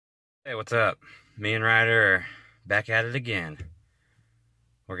Hey, what's up? Me and Ryder are back at it again.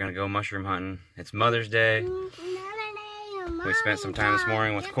 We're gonna go mushroom hunting. It's Mother's Day. We spent some time this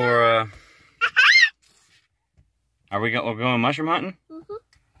morning with Cora. We're going mushroom hunting?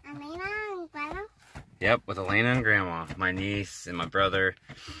 Yep, with Elena and Grandma, my niece and my brother,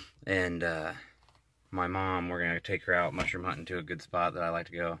 and my mom. We're gonna take her out mushroom hunting to a good spot that I like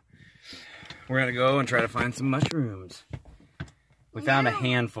to go. We're gonna go and try to find some mushrooms. We found a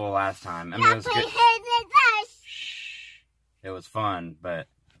handful last time. I mean, it was good. It was fun, but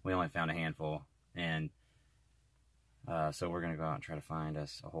we only found a handful, and so we're gonna go out and try to find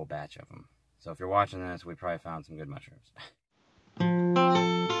us a whole batch of them. So if you're watching this, we probably found some good mushrooms.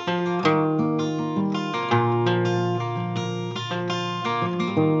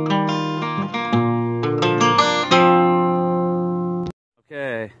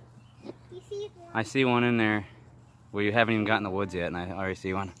 Okay, I see one in there. Well, you haven't even gotten in the woods yet, and I already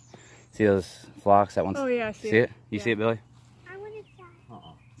see one. See those flocks? That one's. Oh yeah, I see it. it. You see it, Billy? I want to try.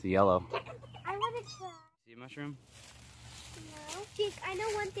 It's a yellow. I want to try. See a mushroom? No. Jake, I know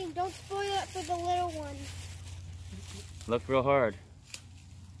one thing. Don't spoil it for the little ones. Look real hard.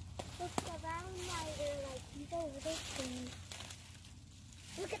 Look around lighter, like these over this thing.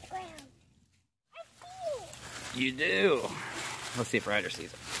 Look at the ground. I see it. You do. Let's see if Ryder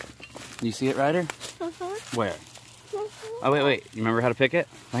sees it. You see it, Ryder? Where? Oh, wait. You remember how to pick it?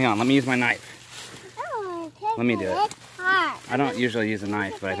 Hang on, let me use my knife. Let me do it. I don't usually use a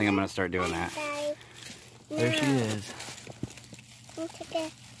knife, but I think I'm going to start doing that. There she is.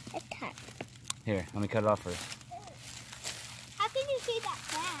 Here, let me cut it off first. How can you see that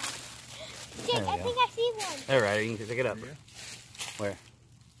bag? Jake, I think I see one. There, Ryder, you can pick it up. Where?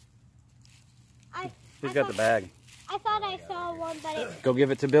 Who's got the bag? I thought I saw one, but it... Go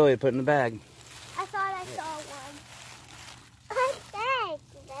give it to Billy to put in the bag. I thought I saw one.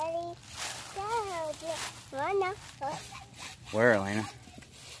 Where, Elena?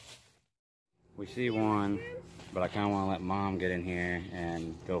 We see one, but I kind of want to let Mom get in here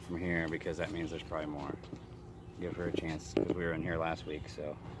and go from here because that means there's probably more. Give her a chance because we were in here last week,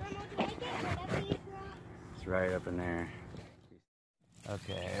 so. It's right up in there.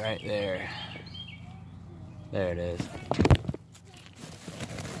 Okay, right there. There it is.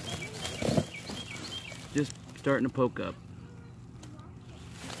 Just starting to poke up.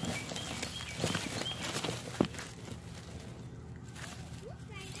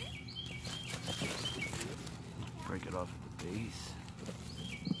 Break it off at the base.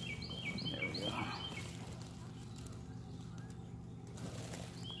 There we go.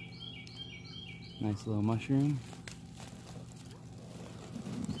 Nice little mushroom.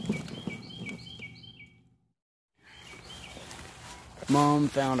 Mom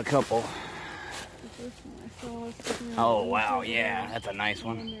found a couple. Oh wow, yeah, that's a nice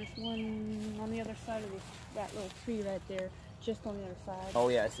one. And there's one on the other side of that little tree right there, just on the other side. Oh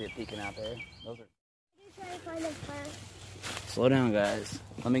yeah, I see it peeking out there. Those are. Try to find them first. Slow down, guys.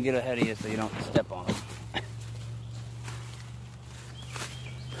 Let me get ahead of you so you don't step on them.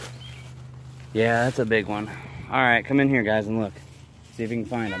 Yeah, that's a big one. All right, come in here, guys, and look. See if you can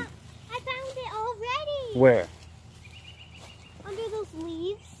find them. I found it already. Where? Under those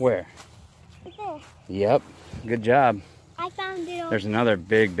leaves. Where? Right there. Yep. Good job. I found it. There's another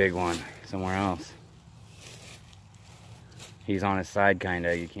big one somewhere else. He's on his side,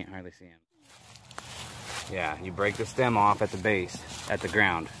 kinda. You can't hardly see him. Yeah, you break the stem off at the base, at the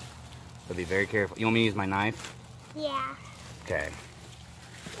ground. So be very careful. You want me to use my knife? Yeah. Okay.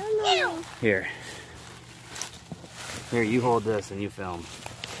 Ew. Here. Here, you hold this and you film.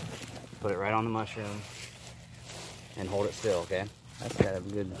 Put it right on the mushroom and hold it still, okay? That's got a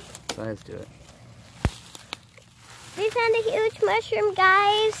good size to it. We found a huge mushroom,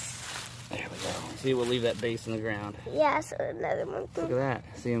 guys. There we go. See, we'll leave that base in the ground. Yeah, so another one. Look at that.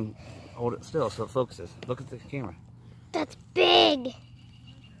 See him hold it still so it focuses. Look at the camera. That's big.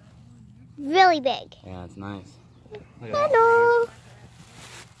 Really big. Yeah, it's nice. Look at Hello.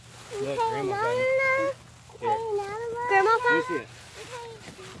 Look, Grandma got it. Grandma Let me found see it.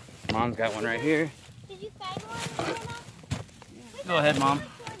 Mom's got one right here. Did you find one? Go ahead, Mom.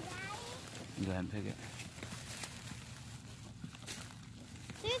 Go ahead and pick it.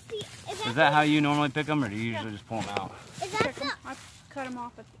 Is that how you normally pick them, or do you usually just pull them out? Is that the... I cut them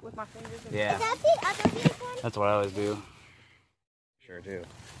off with my fingers. Yeah. Is that the other big one? That's what I always do. Sure do.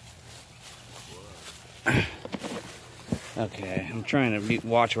 Okay, I'm trying to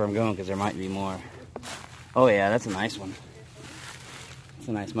watch where I'm going because there might be more. Oh yeah, that's a nice one. It's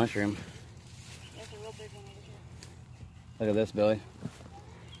a nice mushroom. There's a real big one over here. Look at this, Billy.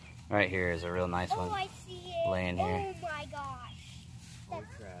 Right here is a real nice one. Oh, I see it. Laying here. Oh my gosh. Holy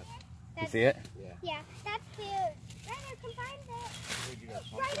crap. You see it? Yeah, that's cute. Ryder, come find it.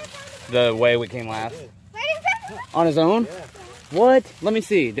 Ryder found it. The way we came last. Ryder found it. On his own? Yeah. What? Let me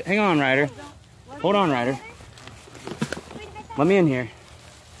see. Hang on, Ryder. Hold on, Ryder. Let me in here.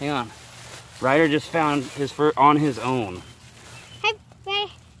 Hang on. Ryder just found his fur on his own. Hey, hey.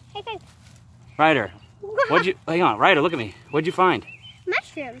 Ryder, what'd you? Hang on, Ryder, look at me. What'd you find?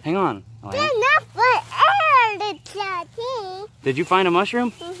 Mushroom. Hang on. Oh, They're yeah. not for air, Daddy. Did you find a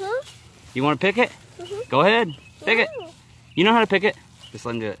mushroom? You want to pick it? Go ahead, pick it. You know how to pick it. Just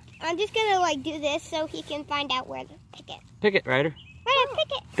let him do it. I'm just gonna like do this so he can find out where to pick it. Pick it, Ryder. Ryder,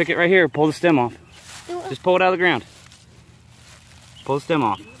 pick it. Pick it right here. Pull the stem off. Just pull it out of the ground. Pull the stem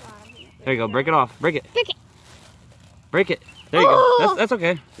off. There you go. Break it off. Break it. Pick it. Break it. There you go. That's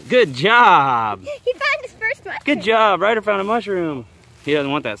okay. Good job. He found his first mushroom. Good job. Ryder found a mushroom. He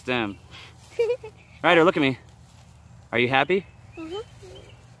doesn't want that stem. Ryder, look at me. Are you happy?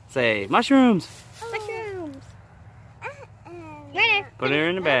 Say, mushrooms. Mushrooms. Ryder. Put her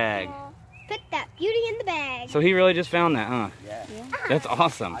in the bag. Put that beauty in the bag. So he really just found that, huh? Yeah. That's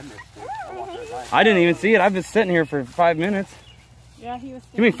awesome. I didn't even see it. I've been sitting here for 5 minutes. Yeah, he was.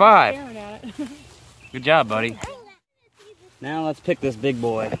 Give me 5. Staring at it. Good job, buddy. Now let's pick this big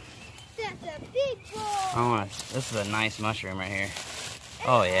boy. That's a big boy. Oh, this is a nice mushroom right here.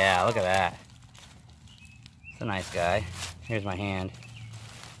 Oh yeah, look at that. It's a nice guy. Here's my hand.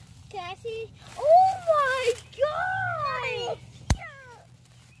 Can I see? Oh my god!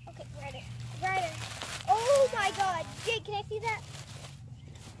 Okay, Ryder. Oh my god. Jake, can I see that?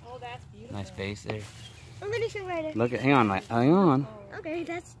 Oh, that's beautiful. Nice base there. I'm gonna show Ryder. Look at, hang on. Okay,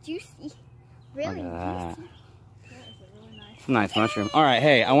 that's juicy. Look Really at that. juicy. It's a nice mushroom. All right,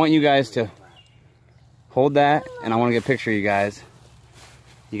 hey, I want you guys to hold that, and I want to get a picture of you guys.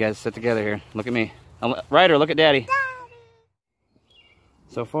 You guys sit together here. Look at me. Ryder, look at Daddy.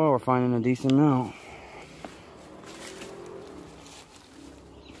 So far, we're finding a decent amount.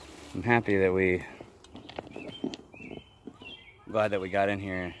 I'm happy that glad that we got in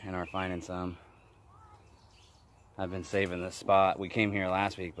here and are finding some. I've been saving this spot. We came here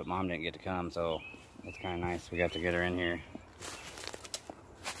last week, but Mom didn't get to come, so it's kind of nice. We got to get her in here.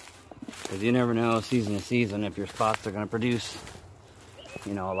 Because you never know, season to season, if your spots are going to produce,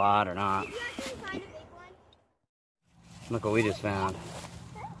 you know, a lot or not. Did you actually find a big one? Look what we just found.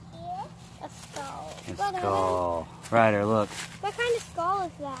 A skull. A skull. Ryder, look. What kind of skull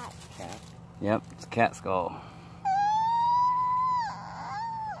is that? Cat. Yep, it's a cat skull.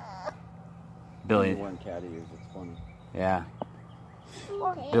 Billy. One cat ears, it's funny. Yeah.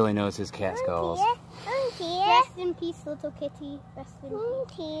 Okay. Billy knows his cat skulls. Rest in peace, little kitty. Rest in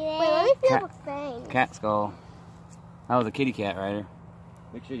peace. Wait, let me feel the fangs. Cat skull. That was a kitty cat, Ryder.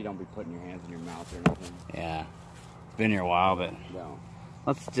 Make sure you don't be putting your hands in your mouth or anything. Yeah. It's been here a while, but No.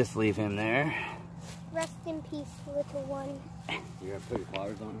 let's just leave him there. Rest in peace, little one. You gotta put your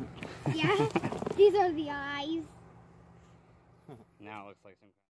claws on it. Yeah, these are the eyes. Now it looks like some